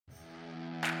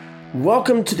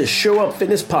Welcome to the Show Up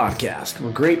Fitness Podcast,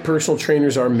 where great personal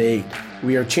trainers are made.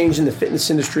 We are changing the fitness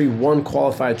industry one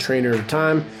qualified trainer at a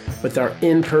time with our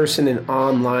in-person and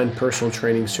online personal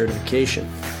training certification.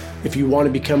 If you want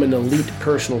to become an elite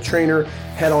personal trainer,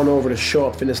 head on over to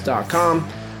showupfitness.com.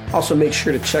 Also, make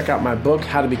sure to check out my book,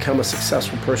 How to Become a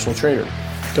Successful Personal Trainer.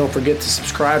 Don't forget to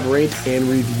subscribe, rate, and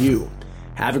review.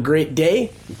 Have a great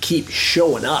day and keep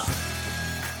showing up.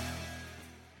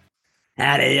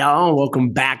 Howdy, y'all.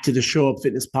 Welcome back to the Show Up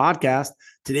Fitness Podcast.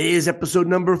 Today is episode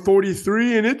number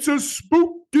 43, and it's a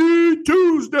spooky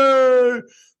Tuesday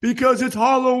because it's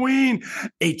Halloween.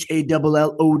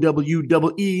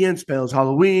 Halloween spells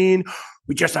Halloween.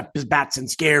 We dress up as bats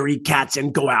and scary cats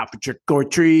and go out for trick or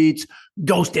treats.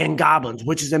 Ghosts and goblins,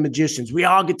 witches and magicians. We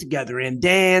all get together and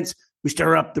dance. We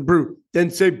stir up the brew,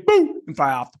 then say boo and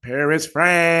fly off to Paris,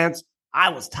 France. I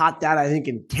was taught that, I think,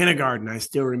 in kindergarten. I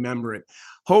still remember it.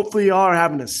 Hopefully, y'all are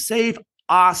having a safe,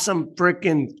 awesome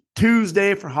freaking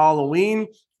Tuesday for Halloween.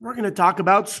 We're going to talk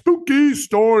about spooky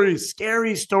stories,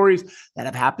 scary stories that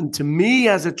have happened to me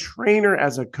as a trainer,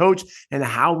 as a coach, and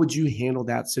how would you handle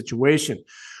that situation?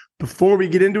 Before we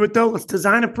get into it, though, let's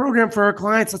design a program for our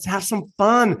clients. Let's have some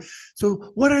fun.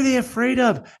 So what are they afraid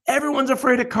of? Everyone's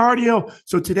afraid of cardio.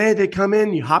 So today they come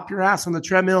in, you hop your ass on the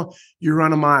treadmill, you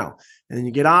run a mile. And then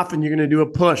you get off and you're going to do a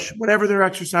push. Whatever their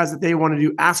exercise that they want to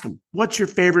do, ask them, what's your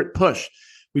favorite push?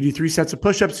 We do 3 sets of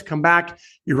push-ups, come back,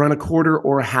 you run a quarter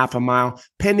or a half a mile,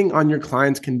 depending on your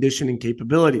client's condition and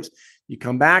capabilities. You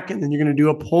come back and then you're going to do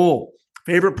a pull.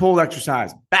 Favorite pull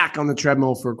exercise, back on the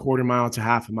treadmill for a quarter mile to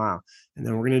half a mile. And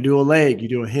then we're going to do a leg. You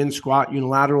do a hinge squat,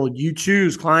 unilateral, you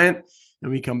choose, client. And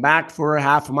we come back for a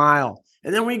half a mile.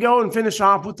 And then we go and finish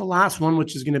off with the last one,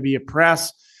 which is going to be a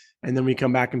press. And then we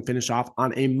come back and finish off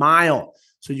on a mile.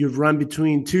 So you've run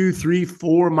between 2, 3,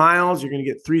 4 miles. You're going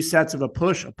to get 3 sets of a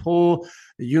push, a pull,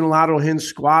 a unilateral hinge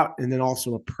squat, and then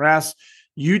also a press.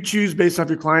 You choose based off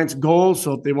your client's goals.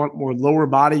 So if they want more lower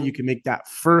body, you can make that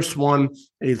first one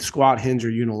a squat, hinge, or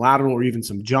unilateral, or even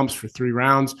some jumps for 3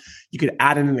 rounds. You could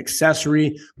add in an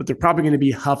accessory, but they're probably going to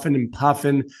be huffing and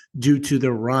puffing due to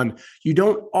the run. You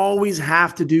don't always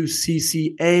have to do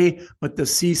CCA, but the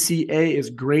CCA is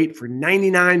great for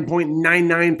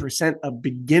 99.99% of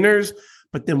beginners.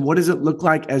 But then what does it look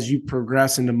like as you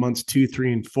progress into months 2,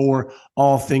 3, and 4?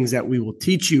 All things that we will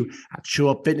teach you at Show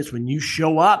Up Fitness when you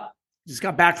show up. Just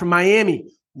got back from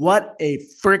Miami. What a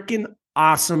freaking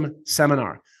awesome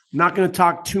seminar. I'm not going to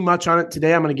talk too much on it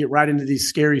today. I'm going to get right into these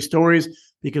scary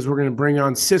stories because we're going to bring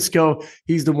on Cisco.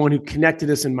 He's the one who connected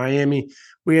us in Miami.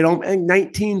 We had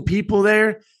 19 people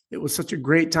there. It was such a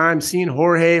great time seeing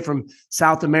Jorge from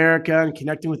South America and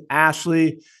connecting with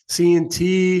Ashley, seeing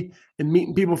T, and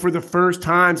meeting people for the first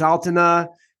time, Altina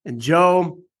and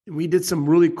Joe. And we did some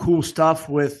really cool stuff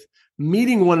with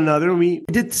meeting one another. And we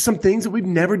did some things that we've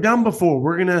never done before.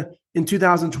 We're going to, in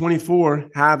 2024,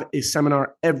 have a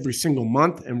seminar every single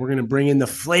month, and we're going to bring in the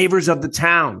flavors of the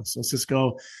town. So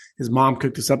Cisco, his mom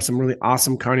cooked us up some really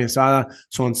awesome carne asada.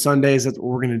 So on Sundays, that's what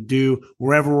we're going to do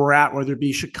wherever we're at, whether it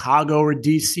be Chicago or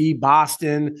DC,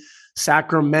 Boston,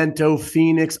 Sacramento,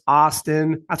 Phoenix,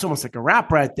 Austin. That's almost like a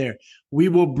wrap right there. We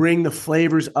will bring the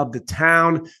flavors of the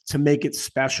town to make it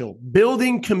special.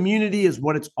 Building community is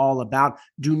what it's all about.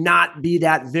 Do not be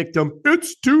that victim.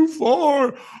 It's too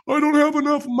far. I don't have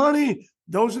enough money.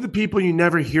 Those are the people you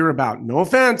never hear about. No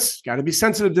offense. Got to be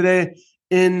sensitive today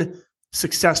in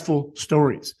successful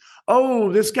stories.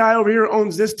 Oh, this guy over here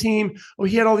owns this team. Oh,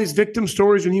 he had all these victim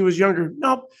stories when he was younger.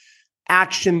 Nope.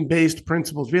 Action-based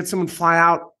principles. We had someone fly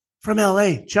out from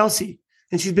LA, Chelsea,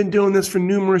 and she's been doing this for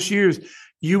numerous years.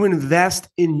 You invest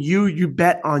in you, you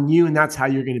bet on you, and that's how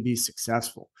you're going to be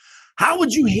successful. How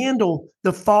would you handle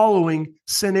the following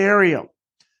scenario?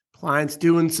 Clients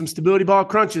doing some stability ball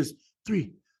crunches.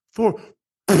 3, 4.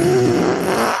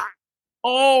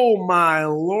 Oh, my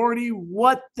Lordy,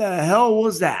 what the hell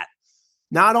was that?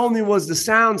 Not only was the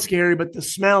sound scary, but the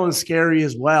smell is scary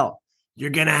as well. You're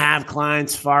going to have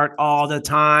clients fart all the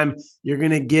time. You're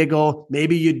going to giggle.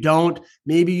 Maybe you don't.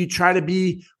 Maybe you try to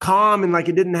be calm and like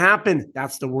it didn't happen.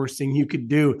 That's the worst thing you could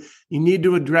do. You need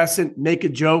to address it, make a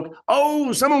joke.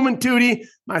 Oh, someone went tootie.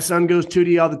 My son goes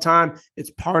tootie all the time.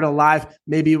 It's part of life.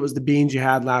 Maybe it was the beans you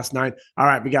had last night. All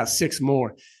right, we got 6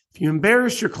 more. If you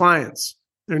embarrass your clients,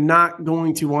 they're not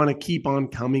going to want to keep on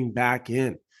coming back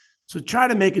in. So try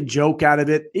to make a joke out of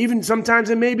it. Even sometimes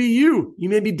it may be you. You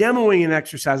may be demoing an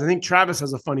exercise. I think Travis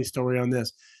has a funny story on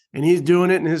this. And he's doing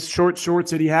it in his short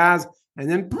shorts that he has. And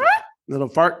then little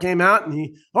fart came out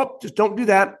and just don't do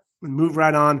that and move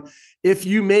right on. If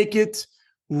you make it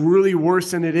really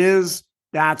worse than it is,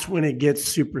 that's when it gets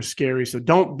super scary. So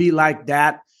don't be like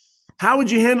that. How would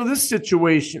you handle this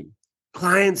situation?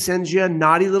 Client sends you a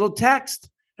naughty little text.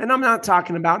 And I'm not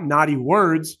talking about naughty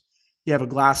words. You have a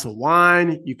glass of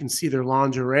wine, you can see their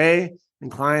lingerie,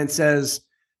 and client says,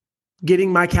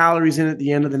 getting my calories in at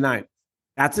the end of the night.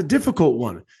 That's a difficult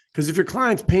one because if your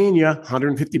client's paying you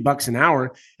 $150 an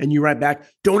hour and you write back,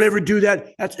 don't ever do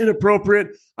that. That's inappropriate.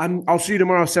 I'll see you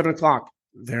tomorrow at 7:00.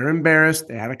 They're embarrassed.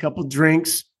 They had a couple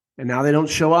drinks and now they don't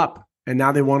show up and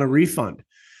now they want a refund.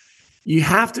 You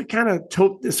have to kind of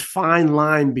tote this fine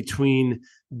line between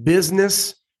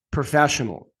business,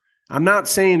 professional. I'm not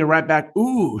saying to write back,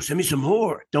 ooh, send me some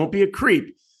more. Don't be a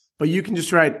creep. But you can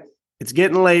just write, it's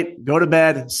getting late, go to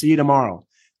bed, see you tomorrow.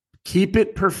 Keep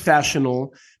it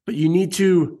professional, but you need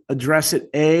to address it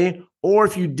or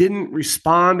if you didn't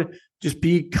respond, just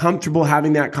be comfortable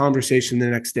having that conversation the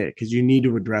next day because you need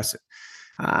to address it.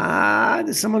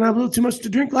 Did someone have a little too much to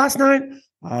drink last night?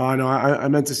 Oh, no, I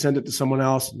meant to send it to someone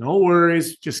else. No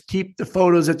worries. Just keep the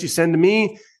photos that you send to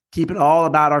me. Keep it all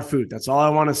about our food. That's all I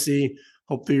want to see.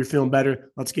 Hopefully you're feeling better.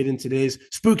 Let's get in today's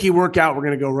spooky workout. We're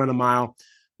going to go run a mile.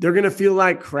 They're going to feel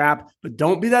like crap, but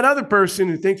don't be that other person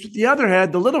who thinks with the other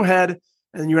head, the little head,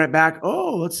 and then you write back,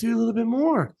 oh, let's see a little bit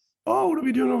more. Oh, what are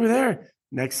we doing over there?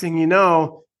 Next thing you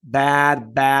know,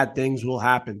 bad things will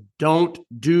happen. Don't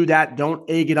do that. Don't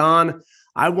egg it on.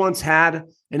 I once had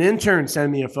an intern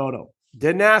send me a photo.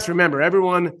 Didn't ask. Remember,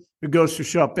 everyone who goes through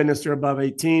Show Up Fitness, they're above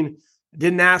 18.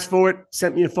 Didn't ask for it.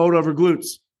 Sent me a photo of her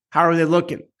glutes. How are they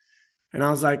looking? And I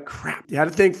was like, crap. You had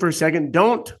to think for a second.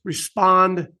 Don't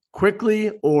respond quickly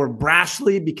or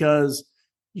brashly because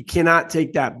you cannot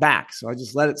take that back. So I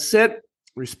just let it sit,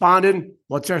 responded.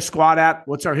 What's our squat at?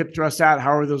 What's our hip thrust at?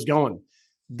 How are those going?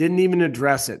 Didn't even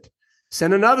address it.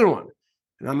 Send another one.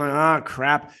 And I'm like,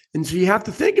 crap. And so you have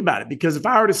to think about it because if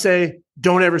I were to say,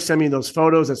 don't ever send me those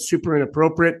photos, that's super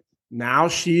inappropriate. Now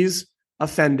she's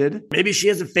offended. Maybe she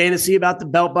has a fantasy about the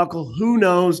belt buckle. Who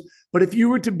knows? But if you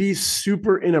were to be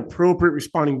super inappropriate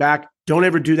responding back, don't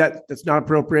ever do that. That's not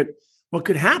appropriate. What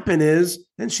could happen is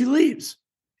then she leaves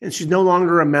and she's no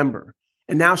longer a member.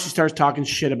 And now she starts talking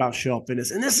shit about Show Up Fitness.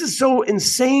 And this is so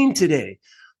insane today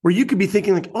where you could be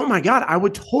thinking like, oh my God, I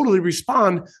would totally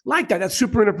respond like that. That's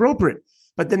super inappropriate.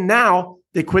 But then now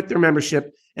they quit their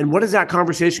membership. And what is that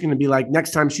conversation going to be like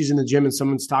next time she's in the gym and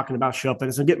someone's talking about Show Up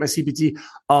Fitness? I'm getting my CPT.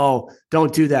 Oh,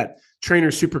 don't do that.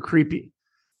 Trainer's super creepy.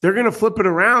 They're going to flip it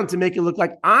around to make it look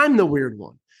like I'm the weird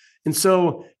one. And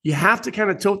so you have to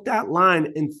kind of tote that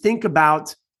line and think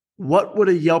about what would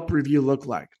a Yelp review look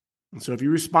like. And so if you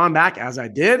respond back as I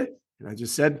did, and I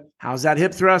just said, how's that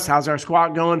hip thrust? How's our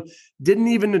squat going? Didn't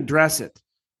even address it.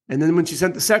 And then when she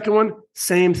sent the second one,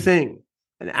 same thing.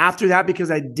 And after that, because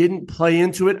I didn't play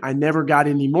into it, I never got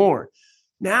any more.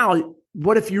 Now,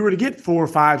 what if you were to get 4,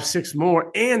 5, 6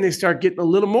 more and they start getting a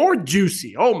little more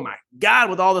juicy? Oh my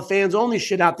God, with all the fans only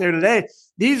shit out there today,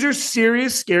 these are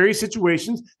serious, scary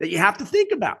situations that you have to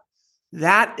think about.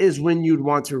 That is when you'd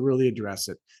want to really address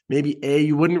it. Maybe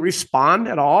you wouldn't respond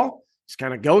at all, just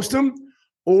kind of ghost them,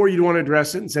 or you'd want to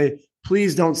address it and say,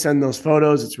 please don't send those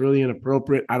photos. It's really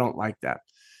inappropriate. I don't like that.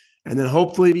 And then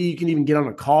hopefully you can even get on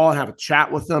a call and have a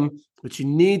chat with them. But you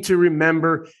need to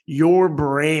remember your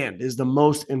brand is the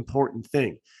most important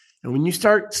thing. And when you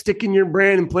start sticking your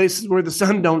brand in places where the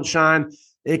sun don't shine,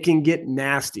 it can get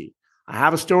nasty. I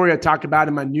have a story I talk about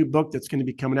in my new book that's going to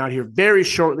be coming out here very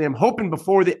shortly. I'm hoping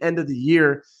before the end of the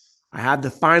year. I have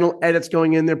the final edits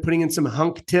going in there, putting in some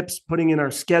hunk tips, putting in our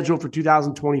schedule for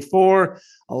 2024,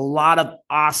 a lot of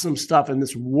awesome stuff in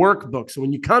this workbook. So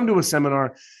when you come to a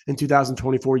seminar in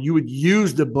 2024, you would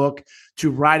use the book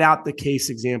to write out the case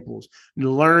examples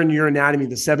and learn your anatomy,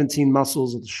 the 17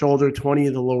 muscles of the shoulder, 20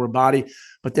 of the lower body.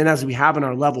 But then as we have in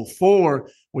our level 4,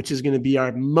 which is going to be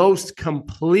our most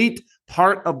complete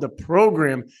part of the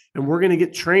program, and we're going to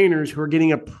get trainers who are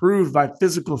getting approved by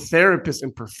physical therapists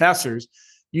and professors,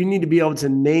 you need to be able to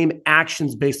name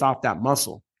actions based off that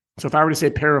muscle. So if I were to say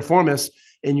piriformis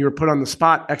and you were put on the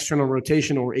spot, external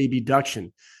rotation or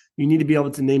abduction, you need to be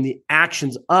able to name the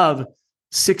actions of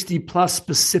 60 plus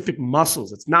specific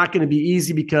muscles. It's not going to be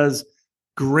easy because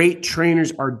great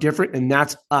trainers are different, and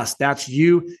that's us. That's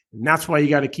you. And that's why you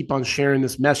got to keep on sharing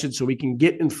this message so we can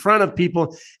get in front of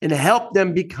people and help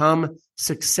them become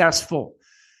successful.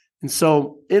 And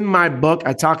so in my book,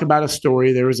 I talk about a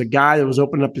story. There was a guy that was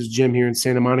opening up his gym here in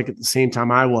Santa Monica at the same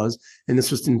time I was, and this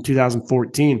was in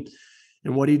 2014.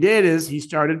 And what he did is he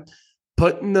started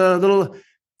putting the little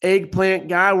eggplant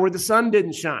guy where the sun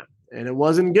didn't shine. And it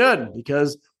wasn't good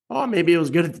because, maybe it was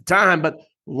good at the time, but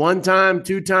 1 time,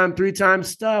 2 time, 3 times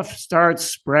stuff starts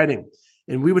spreading.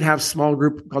 And we would have small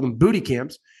group, called them booty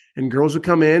camps, and girls would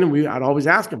come in and I'd always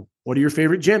ask them, what are your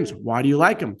favorite gyms? Why do you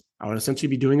like them? I would essentially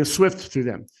be doing a Swift through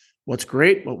them. What's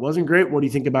great? What wasn't great? What do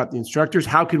you think about the instructors?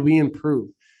 How could we improve?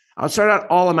 I would start out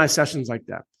all of my sessions like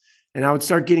that. And I would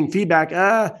start getting feedback.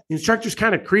 The instructor's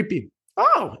kind of creepy.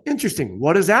 Oh, interesting.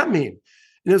 What does that mean?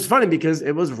 And it was funny because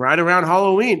it was right around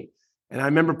Halloween. And I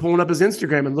remember pulling up his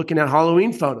Instagram and looking at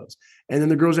Halloween photos. And then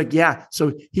the girl's like, yeah,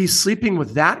 so he's sleeping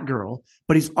with that girl,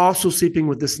 but he's also sleeping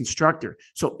with this instructor.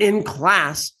 So in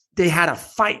class, they had a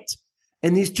fight.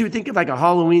 And these two, think of like a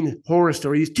Halloween horror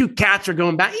story. These two cats are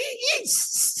going back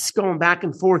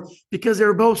and forth because they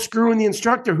were both screwing the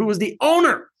instructor who was the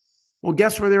owner. Well,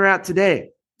 guess where they're at today?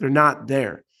 They're not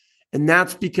there. And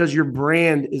that's because your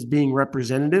brand is being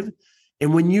representative.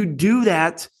 And when you do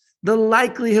that, the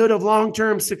likelihood of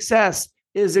long-term success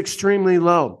is extremely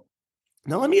low.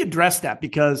 Now, let me address that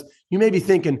because you may be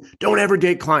thinking, don't ever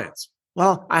date clients.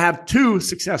 Well, I have 2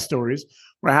 success stories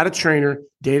where I had a trainer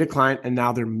date a client and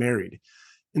now they're married.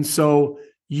 And so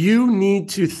you need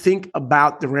to think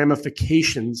about the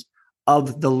ramifications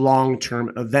of the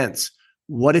long-term events.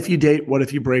 What if you date? What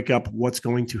if you break up? What's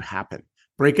going to happen?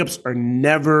 Breakups are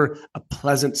never a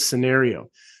pleasant scenario.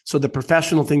 So the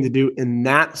professional thing to do in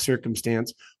that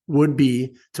circumstance would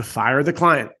be to fire the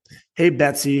client. Hey,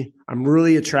 Betsy, I'm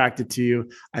really attracted to you.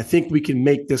 I think we can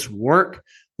make this work.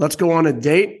 Let's go on a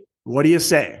date. What do you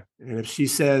say? And if she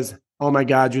says, oh my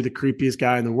God, you're the creepiest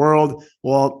guy in the world,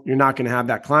 well, you're not going to have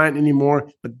that client anymore,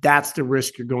 but that's the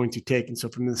risk you're going to take. And so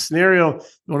from the scenario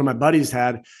one of my buddies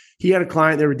had, he had a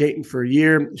client, they were dating for a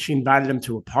year. She invited him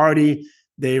to a party.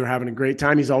 They were having a great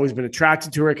time. He's always been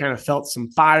attracted to her, kind of felt some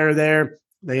fire there.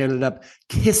 They ended up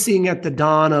kissing at the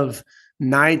dawn of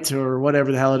night or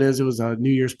whatever the hell it is. It was a New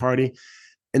Year's party.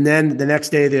 And then the next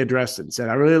day they addressed it and said,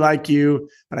 I really like you,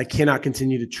 but I cannot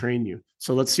continue to train you.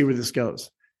 So let's see where this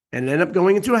goes. And it ended up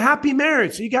going into a happy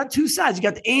marriage. So you got 2 sides. You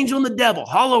got the angel and the devil,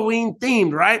 Halloween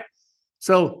themed, right?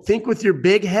 So think with your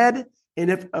big head.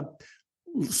 And if a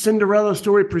Cinderella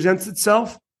story presents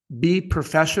itself, be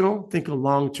professional, think of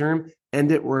long term,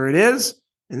 end it where it is,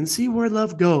 and see where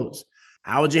love goes.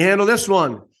 How would you handle this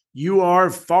one? You are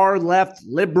far left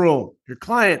liberal. Your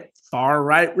client, far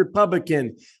right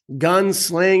Republican, gun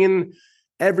slinging,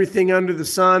 everything under the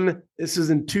sun. This is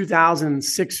in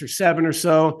 2006 or 7 or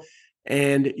so.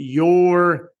 And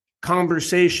your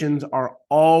conversations are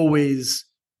always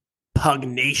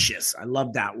pugnacious. I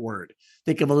love that word.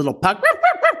 Think of a little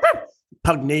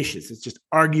pugnacious. It's just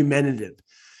argumentative.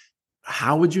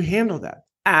 How would you handle that?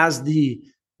 As the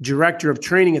director of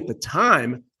training at the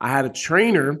time, I had a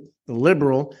trainer, the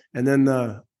liberal, and then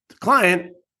the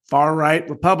client, far right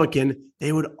Republican.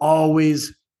 They would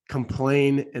always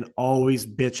complain and always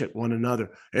bitch at one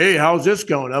another. Hey, how's this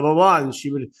going? Blah, blah, blah. And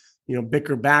she would,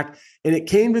 bicker back. And it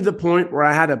came to the point where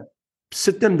I had to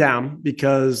sit them down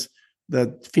because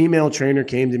the female trainer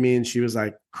came to me and she was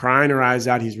like crying her eyes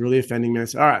out. He's really offending me. I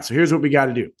said, all right, so here's what we got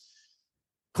to do.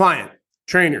 Client,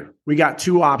 trainer, we got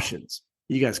 2 options.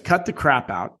 You guys cut the crap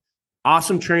out.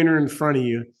 Awesome trainer in front of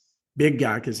you. Big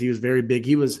guy, because he was very big.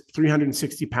 He was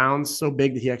 360 pounds, so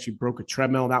big that he actually broke a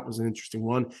treadmill. That was an interesting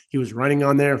one. He was running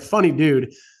on there. Funny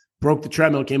dude. Broke the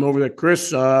treadmill, came over there.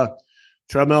 Chris,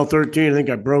 treadmill 13, I think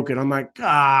I broke it. I'm like,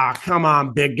 come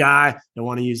on, big guy. Don't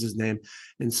want to use his name.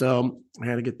 And so I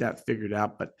had to get that figured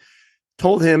out. But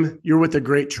told him, you're with a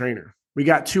great trainer. We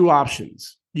got 2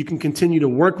 options. You can continue to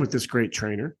work with this great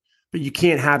trainer, but you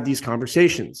can't have these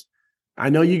conversations. I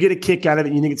know you get a kick out of it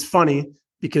and you think it's funny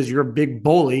because you're a big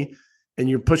bully and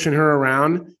you're pushing her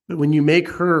around. But when you make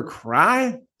her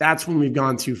cry, that's when we've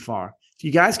gone too far. If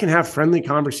you guys can have friendly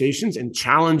conversations and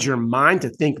challenge your mind to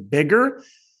think bigger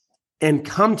and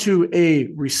come to a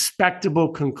respectable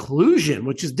conclusion,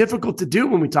 which is difficult to do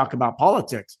when we talk about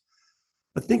politics.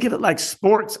 But think of it like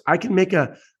sports. I can make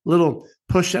a little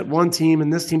push at one team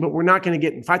and this team, but we're not going to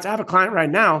get in fights. I have a client right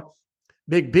now,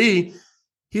 Big B.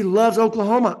 He loves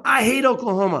Oklahoma. I hate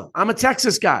Oklahoma. I'm a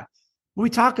Texas guy. We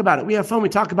talk about it. We have fun. We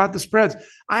talk about the spreads.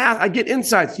 I get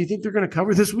insights. Do you think they're going to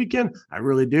cover this weekend? I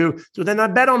really do. So then I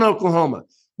bet on Oklahoma.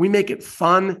 We make it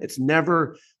fun. It's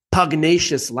never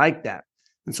pugnacious like that.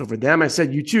 And so for them, I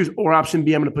said, you choose, or option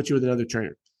B, I'm going to put you with another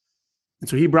trainer. And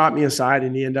so he brought me aside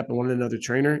and he ended up and wanted another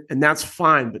trainer. And that's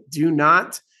fine. But do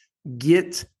not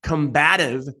get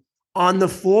combative on the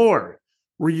floor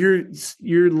where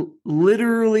you're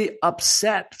literally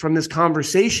upset from this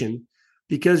conversation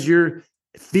because your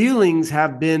feelings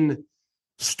have been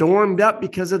stormed up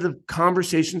because of the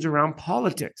conversations around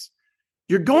politics.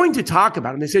 You're going to talk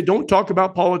about it. And they say, don't talk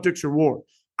about politics or war.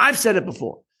 I've said it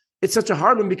before. It's such a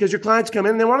hard one because your clients come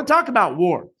in and they want to talk about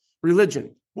war,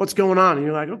 religion, what's going on. And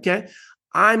you're like, okay,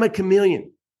 I'm a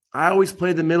chameleon. I always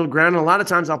play the middle ground. And a lot of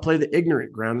times I'll play the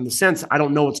ignorant ground in the sense I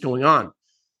don't know what's going on.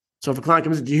 So if a client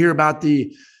comes in, do you hear about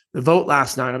the the vote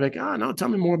last night. I'm like, oh, no, tell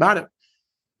me more about it.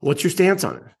 What's your stance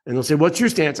on it? And they'll say, what's your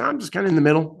stance? I'm just kind of in the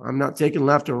middle. I'm not taking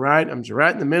left or right. I'm just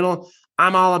right in the middle.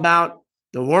 I'm all about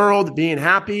the world being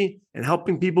happy and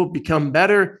helping people become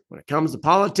better. When it comes to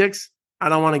politics, I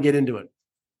don't want to get into it.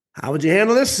 How would you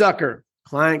handle this sucker?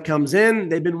 Client comes in.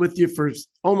 They've been with you for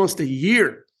almost a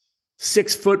year.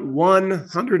 6'1",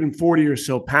 140 or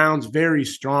so pounds, very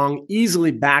strong,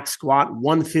 easily back squat,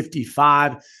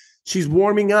 155. She's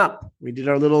warming up. We did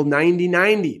our little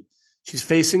 90-90. She's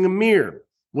facing a mirror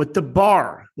with the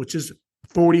bar, which is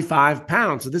 45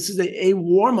 pounds. So this is a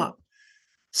warm-up.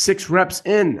 6 reps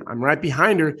in. I'm right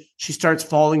behind her. She starts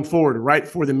falling forward right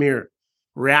for the mirror.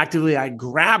 Reactively, I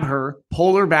grab her,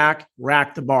 pull her back,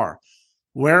 rack the bar.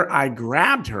 Where I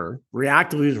grabbed her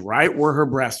reactively is right where her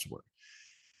breasts were.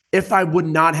 If I would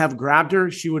not have grabbed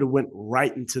her, she would have went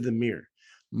right into the mirror.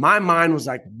 My mind was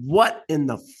like, what in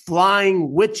the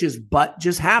flying witch's butt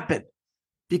just happened?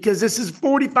 Because this is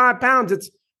 45 pounds. It's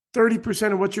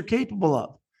 30% of what you're capable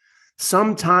of.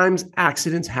 Sometimes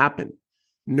accidents happen.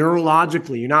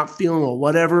 Neurologically, you're not feeling well,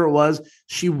 whatever it was,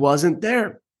 she wasn't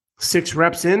there. 6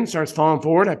 reps in, starts falling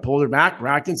forward. I pulled her back,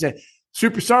 racked and said,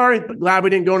 super sorry, but glad we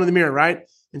didn't go into the mirror, right?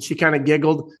 And she kind of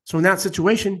giggled. So in that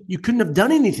situation, you couldn't have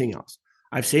done anything else.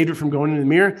 I've saved her from going into the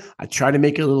mirror. I tried to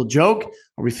make a little joke.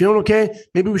 Are we feeling okay?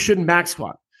 Maybe we shouldn't back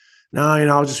squat. No,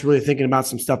 I was just really thinking about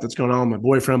some stuff that's going on with my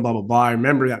boyfriend, blah, blah, blah. I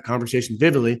remember that conversation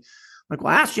vividly. Like,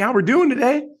 well, I asked you how we're doing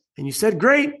today. And you said,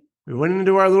 great. We went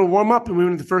into our little warm up and we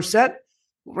went into the first set.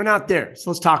 But we're not there. So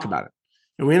let's talk about it.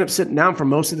 And we ended up sitting down for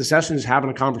most of the session, just having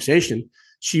a conversation.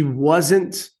 She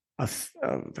wasn't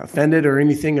offended or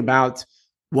anything about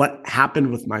what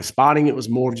happened with my spotting. It was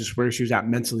more of just where she was at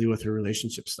mentally with her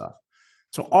relationship stuff.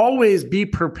 So always be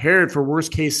prepared for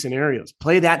worst case scenarios.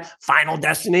 Play that final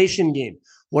destination game.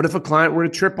 What if a client were to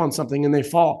trip on something and they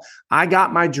fall? I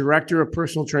got my director of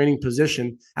personal training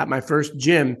position at my first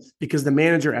gym because the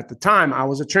manager at the time, I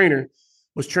was a trainer,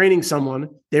 was training someone.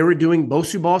 They were doing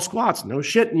Bosu ball squats, no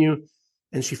shitting you.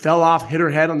 And she fell off, hit her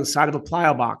head on the side of a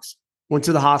plyo box, went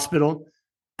to the hospital.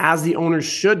 As the owners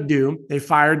should do, they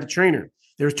fired the trainer.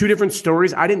 There's 2 different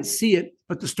stories. I didn't see it,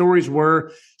 but the stories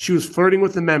were she was flirting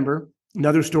with the member.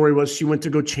 Another story was she went to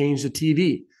go change the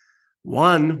TV.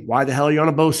 1, why the hell are you on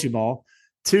a Bosu ball?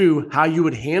 2, how you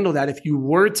would handle that if you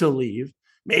were to leave.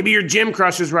 Maybe your gym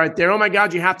crush is right there. Oh my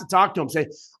God, you have to talk to him. Say,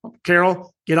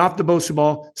 Carol, get off the Bosu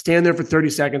ball, stand there for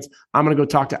 30 seconds. I'm going to go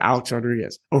talk to Alex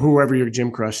Rodriguez or whoever your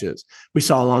gym crush is. We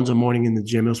saw Alonzo Mourning in the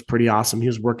gym. It was pretty awesome. He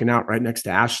was working out right next to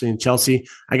Ashley and Chelsea.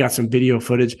 I got some video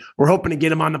footage. We're hoping to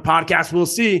get him on the podcast. We'll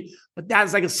see. But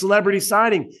that's like a celebrity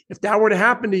sighting. If that were to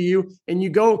happen to you and you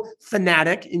go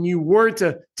fanatic and you were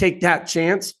to take that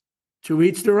chance, to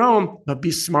each their own, but be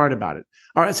smart about it.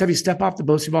 All right, let's have you step off the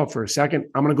Bosu ball for a second.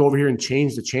 I'm going to go over here and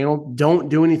change the channel. Don't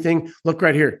do anything. Look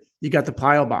right here. You got the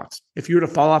plyo box. If you were to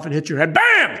fall off and hit your head,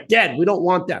 bam, dead. We don't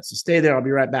want that. So stay there. I'll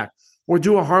be right back. Or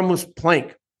do a harmless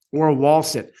plank or a wall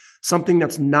sit, something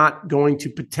that's not going to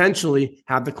potentially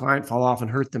have the client fall off and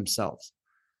hurt themselves.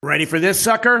 Ready for this,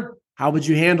 sucker? How would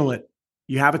you handle it?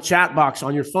 You have a chat box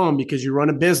on your phone because you run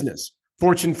a business,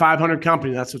 Fortune 500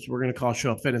 company. That's what we're going to call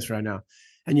Show Up Fitness right now.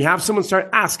 And you have someone start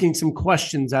asking some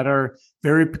questions that are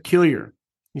very peculiar.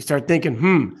 You start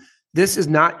thinking, this is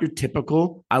not your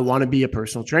typical, I want to be a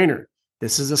personal trainer.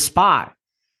 This is a spy.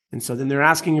 And so then they're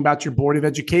asking about your board of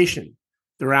education.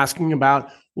 They're asking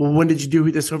about, well, when did you do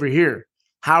this over here?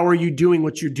 How are you doing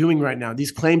what you're doing right now?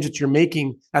 These claims that you're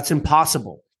making, that's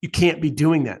impossible. You can't be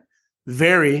doing that.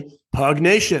 Very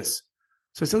pugnacious.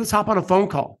 So I said, let's hop on a phone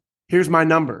call. Here's my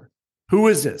number. Who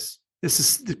is this? This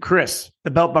is Chris, the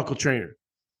belt buckle trainer.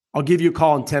 I'll give you a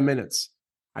call in 10 minutes.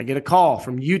 I get a call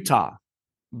from Utah,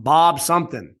 Bob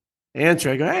something. Answer.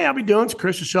 I go, hey, how we doing? It's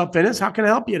Chris with Show Up Fitness. How can I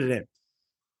help you today?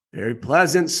 Very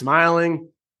pleasant, smiling,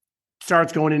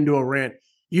 starts going into a rant.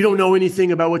 You don't know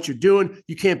anything about what you're doing.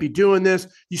 You can't be doing this.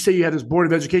 You say you have this board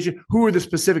of education. Who are the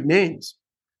specific names?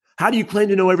 How do you claim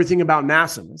to know everything about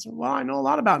NASM? I said, well, I know a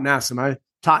lot about NASM. I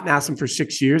taught NASM for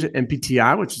 6 years at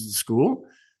NPTI, which is the school.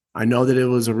 I know that it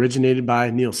was originated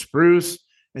by Neil Spruce.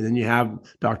 And then you have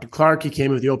Dr. Clark. He came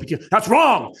with the OPQ. That's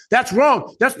wrong. That's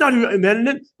wrong. That's not who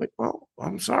invented it. Like, well,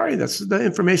 I'm sorry. That's the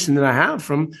information that I have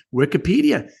from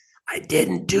Wikipedia. I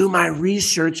didn't do my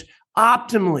research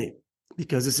optimally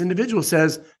because this individual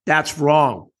says that's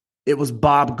wrong. It was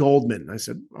Bob Goldman. I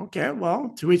said, okay,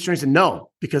 well, to each their own. He said, no,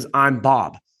 because I'm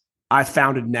Bob. I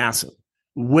founded NASA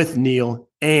with Neil,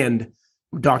 and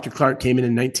Dr. Clark came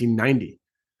in 1990.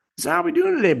 So how are we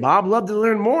doing today, Bob? Love to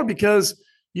learn more because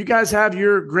you guys have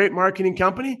your great marketing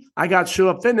company. I got Show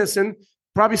Up Fitness and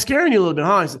probably scaring you a little bit,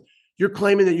 huh? I said, you're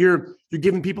claiming that you're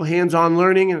giving people hands-on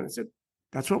learning. And I said,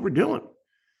 That's what we're doing.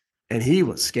 And he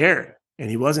was scared and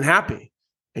he wasn't happy.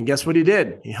 And guess what he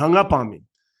did? He hung up on me.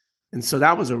 And so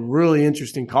that was a really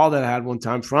interesting call that I had one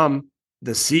time from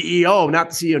the CEO, not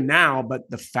the CEO now, but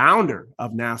the founder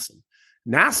of NASM.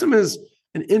 NASM is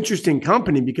an interesting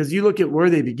company because you look at where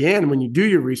they began. When you do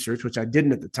your research, which I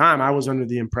didn't at the time, I was under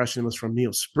the impression it was from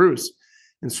Neil Spruce.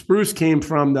 And Spruce came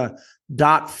from the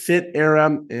 .fit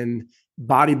era and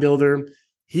bodybuilder.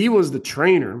 He was the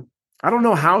trainer. I don't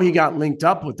know how he got linked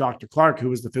up with Dr. Clark, who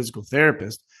was the physical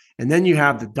therapist. And then you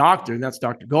have the doctor, and that's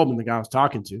Dr. Goldman, the guy I was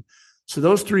talking to. So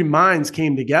those three minds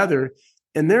came together,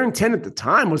 and their intent at the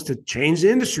time was to change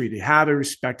the industry, to have a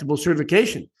respectable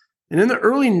certification. And in the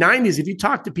early 90s, if you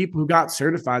talk to people who got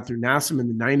certified through NASM in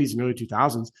the 90s and early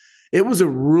 2000s, it was a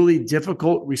really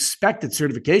difficult, respected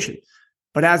certification.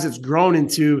 But as it's grown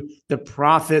into the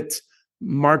profit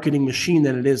marketing machine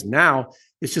that it is now,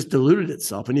 it's just diluted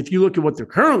itself. And if you look at what they're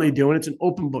currently doing, it's an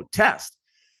open book test.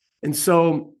 And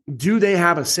so do they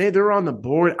have a say? They're on the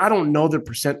board. I don't know their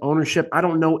percent ownership. I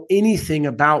don't know anything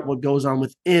about what goes on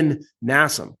within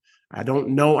NASM. I don't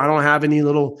know. I don't have any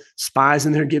little spies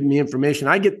in there giving me information.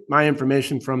 I get my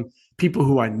information from people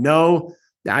who I know.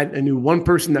 I knew one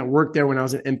person that worked there when I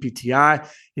was at MPTI,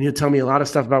 and he'll tell me a lot of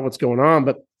stuff about what's going on,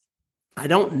 but I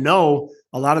don't know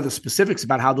a lot of the specifics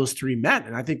about how those three met.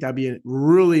 And I think that'd be a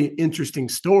really interesting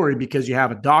story because you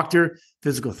have a doctor,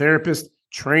 physical therapist,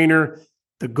 trainer,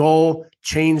 the goal,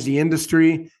 change the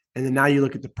industry. And then now you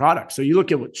look at the product. So you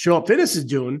look at what Show Up Fitness is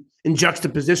doing in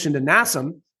juxtaposition to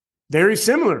NASM, very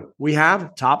similar. We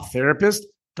have top therapists,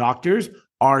 doctors,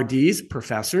 RDs,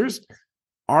 professors.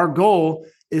 Our goal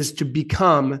is to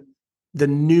become the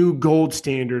new gold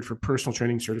standard for personal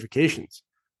training certifications.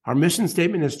 Our mission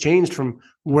statement has changed from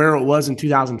where it was in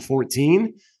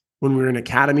 2014 when we were an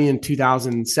academy, in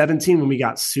 2017 when we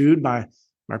got sued by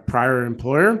my prior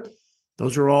employer.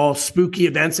 Those are all spooky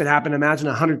events that happen. Imagine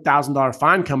a $100,000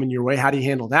 fine coming your way. How do you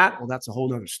handle that? Well, that's a whole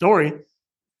nother story.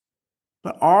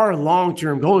 But our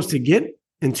long-term goal is to get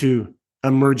into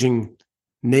emerging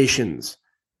nations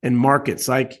and markets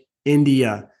like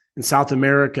India and South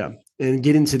America and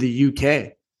get into the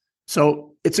UK.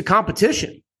 So it's a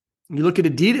competition. You look at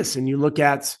Adidas and you look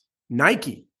at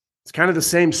Nike. It's kind of the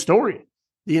same story.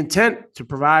 The intent to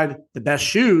provide the best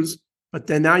shoes, but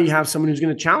then now you have someone who's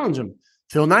going to challenge them.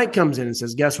 Phil Knight comes in and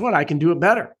says, guess what? I can do it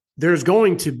better. There's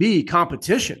going to be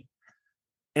competition,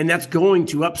 and that's going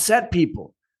to upset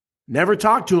people. Never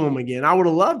talk to them again. I would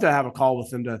have loved to have a call with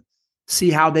them to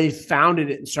see how they founded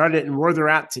it and started it and where they're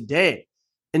at today,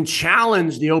 and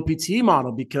challenge the OPT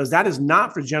model, because that is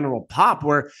not for general pop,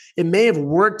 where it may have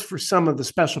worked for some of the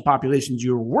special populations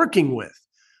you're working with,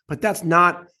 but that's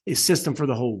not a system for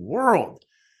the whole world.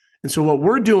 And so what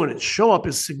we're doing at Show Up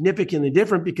is significantly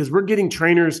different because we're getting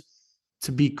trainers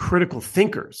to be critical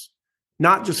thinkers,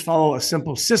 not just follow a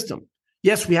simple system.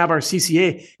 Yes, we have our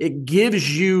CCA. It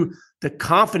gives you the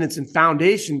confidence and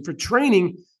foundation for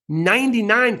training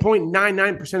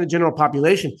 99.99% of the general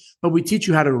population, but we teach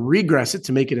you how to regress it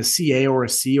to make it a CA or a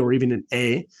C or even an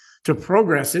A, to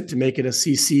progress it to make it a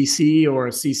CCC or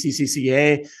a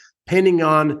CCCCA, depending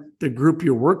on the group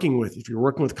you're working with. If you're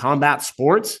working with combat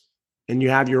sports and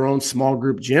you have your own small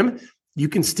group gym, you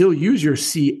can still use your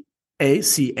CA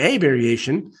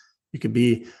variation. You could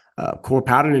be a core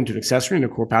pattern into an accessory and a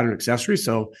core pattern accessory.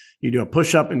 So you do a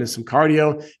push-up into some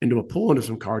cardio, into a pull into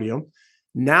some cardio.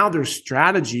 Now there's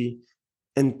strategy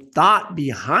and thought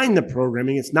behind the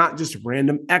programming. It's not just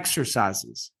random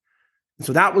exercises. And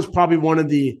so that was probably one of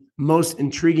the most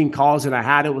intriguing calls that I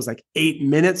had. It was like 8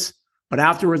 minutes. But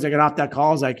afterwards, I got off that call.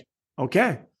 I was like,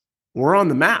 okay, we're on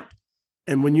the map.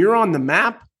 And when you're on the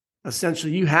map,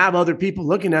 essentially you have other people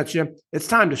looking at you. It's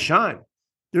time to shine.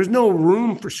 There's no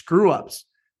room for screw-ups.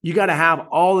 You got to have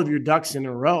all of your ducks in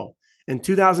a row. In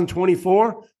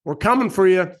 2024, we're coming for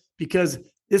you because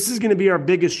this is going to be our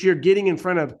biggest year, getting in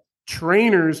front of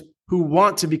trainers who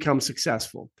want to become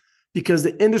successful, because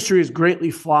the industry is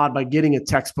greatly flawed by getting a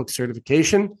textbook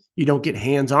certification. You don't get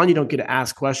hands-on. You don't get to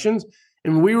ask questions.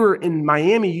 And when we were in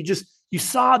Miami, you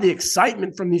saw the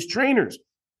excitement from these trainers.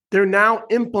 They're now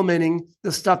implementing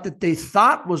the stuff that they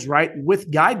thought was right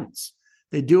with guidance.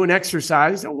 They do an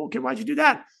exercise. Oh, okay, why'd you do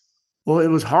that? Well, it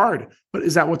was hard, but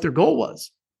is that what their goal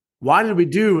was? Why did we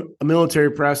do a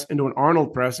military press into an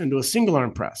Arnold press into a single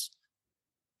arm press?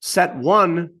 Set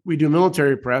one, we do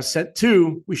military press. Set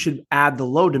two, we should add the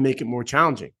load to make it more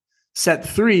challenging. Set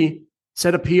three,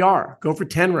 set a PR. Go for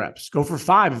 10 reps. Go for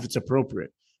 5 if it's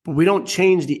appropriate. But we don't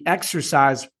change the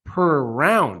exercise per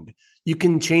round. You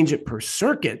can change it per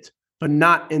circuit, but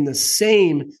not in the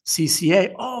same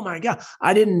CCA. Oh my God,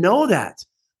 I didn't know that.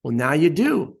 Well, now you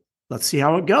do. Let's see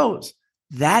how it goes.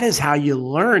 That is how you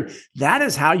learn. That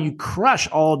is how you crush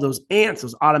all of those ants,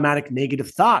 those automatic negative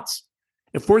thoughts.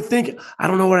 If we're thinking, I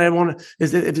don't know what I want to,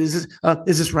 is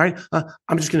this right?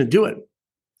 I'm just going to do it.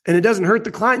 And it doesn't hurt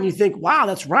the client. And you think, wow,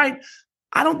 that's right.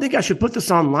 I don't think I should put this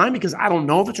online because I don't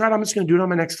know if it's right. I'm just going to do it on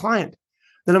my next client,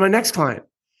 then on my next client.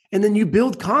 And then you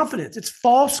build confidence. It's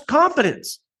false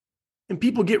confidence. And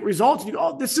people get results. And you go,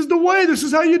 oh, this is the way. This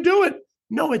is how you do it.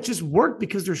 No, it just worked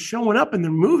because they're showing up and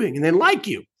they're moving and they like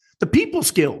you. The people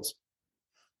skills.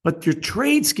 But your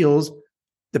trade skills,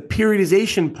 the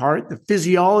periodization part, the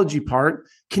physiology part,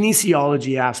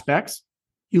 kinesiology aspects,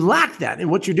 you lack that.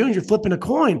 And what you're doing is you're flipping a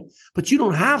coin, but you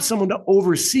don't have someone to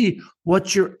oversee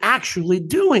what you're actually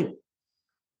doing.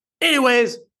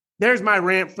 Anyways, there's my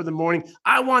rant for the morning.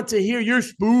 I want to hear your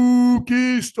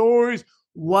spooky stories.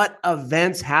 What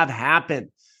events have happened?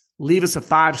 Leave us a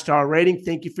 5-star rating.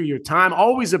 Thank you for your time.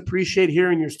 Always appreciate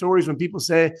hearing your stories. When people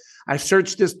say, I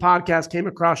searched this podcast, came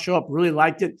across, show up, really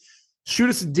liked it. Shoot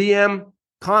us a DM,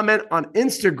 comment on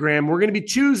Instagram. We're going to be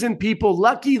choosing people,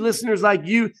 lucky listeners like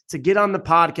you, to get on the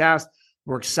podcast.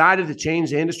 We're excited to change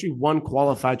the industry one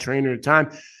qualified trainer at a time.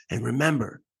 And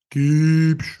remember,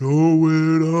 keep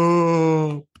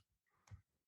showing up.